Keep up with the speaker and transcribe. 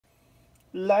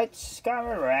Lights,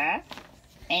 camera,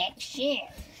 action.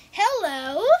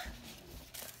 Hello!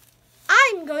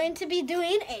 I'm going to be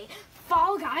doing a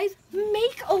Fall Guys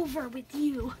makeover with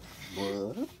you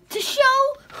What? to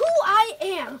show who I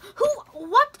am,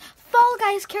 what Fall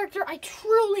Guys character I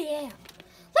truly am.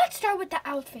 Let's start with the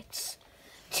outfits.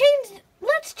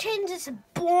 Let's change this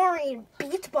boring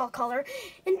beach ball color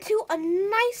into a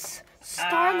nice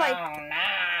starlight. Oh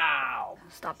no!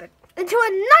 Stop it. Into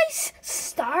a nice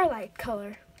starlight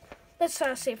color. Let's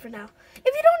say for now. If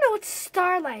you don't know what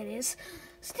starlight is,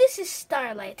 this is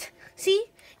starlight.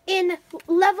 See? In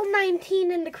level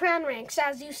 19 in the crown ranks,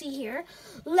 as you see here.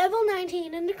 Level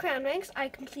 19 in the crown ranks. I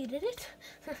completed it.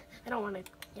 I don't want to,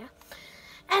 yeah.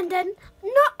 And then,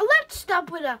 let's stop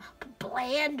with a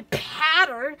bland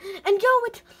pattern and go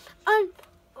with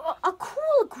a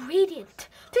cool gradient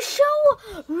to show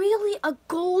really a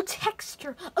gold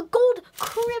texture, a gold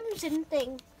crimson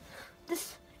thing.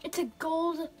 It's a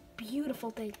gold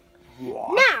beautiful thing.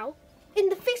 What? Now, in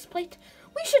the faceplate,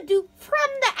 we should do from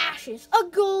the ashes a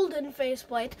golden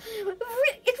faceplate. It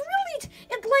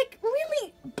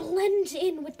really blends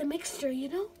in with the mixture, you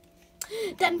know.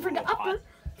 Then for the upper,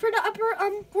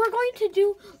 we're going to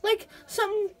do like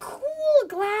some cool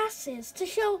glasses to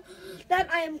show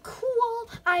that I am cool.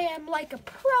 I am like a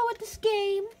pro at this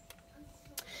game.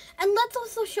 And let's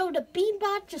also show the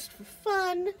beanbot just for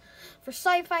fun, for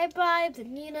sci-fi vibes,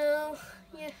 and yeah.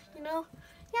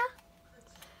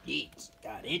 It's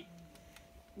got it.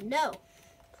 No.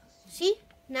 See?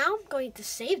 Now I'm going to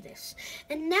save this.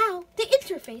 And now, the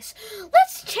interface.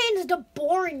 Let's change the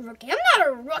boring rookie. I'm not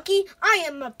a rookie. I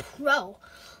am a pro.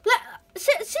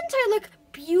 Since I look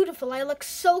beautiful, I look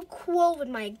so cool with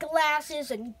my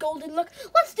glasses and golden look,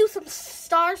 let's do some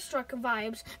Starstruck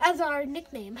vibes as our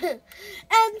nickname. And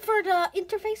for the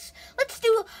interface, let's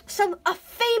do a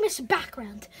famous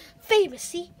background. Famous,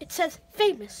 see? It says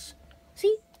famous.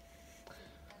 See?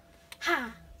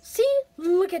 Ha. See?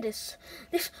 Look at this.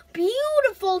 This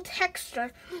beautiful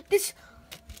texture. This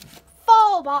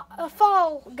fall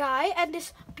guy and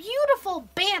this beautiful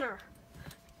banner.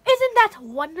 Isn't that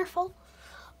wonderful?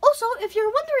 Also, if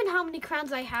you're wondering how many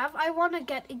crowns I have, I want to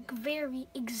get very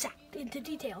exact into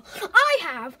detail. I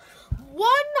have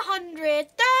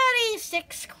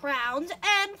 136 crowns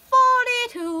and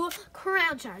 42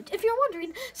 crown shards. If you're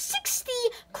wondering, 60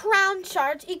 crown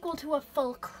shards equal to a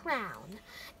full crown.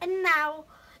 And now,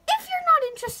 if you're not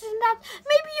interested in that,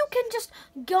 maybe you can just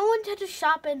go into the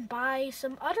shop and buy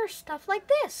some other stuff like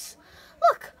this.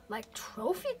 Look, like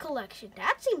trophy collection.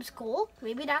 That seems cool.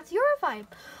 Maybe that's your vibe.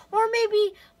 Or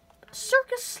maybe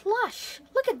circus slush.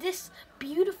 Look at this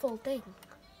beautiful thing.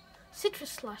 Citrus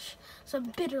slush.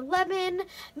 Some bitter lemon.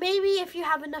 Maybe if you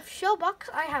have enough showbucks.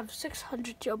 I have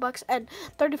 600 showbucks and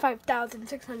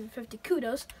 35,650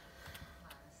 kudos.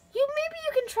 Maybe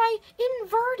you can try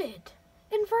inverted.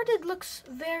 Inverted looks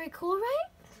very cool, right?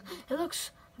 It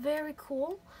looks very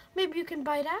cool. Maybe you can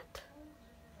buy that.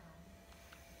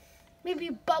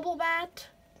 Maybe Bubble Bat,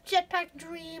 Jetpack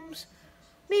Dreams,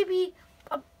 maybe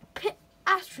a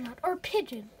astronaut or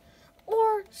pigeon,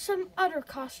 or some other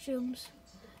costumes.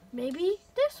 Maybe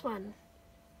this one.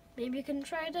 Maybe you can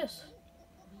try this.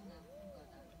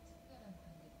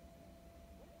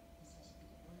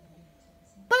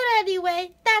 But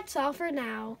anyway, that's all for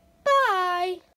now. Bye!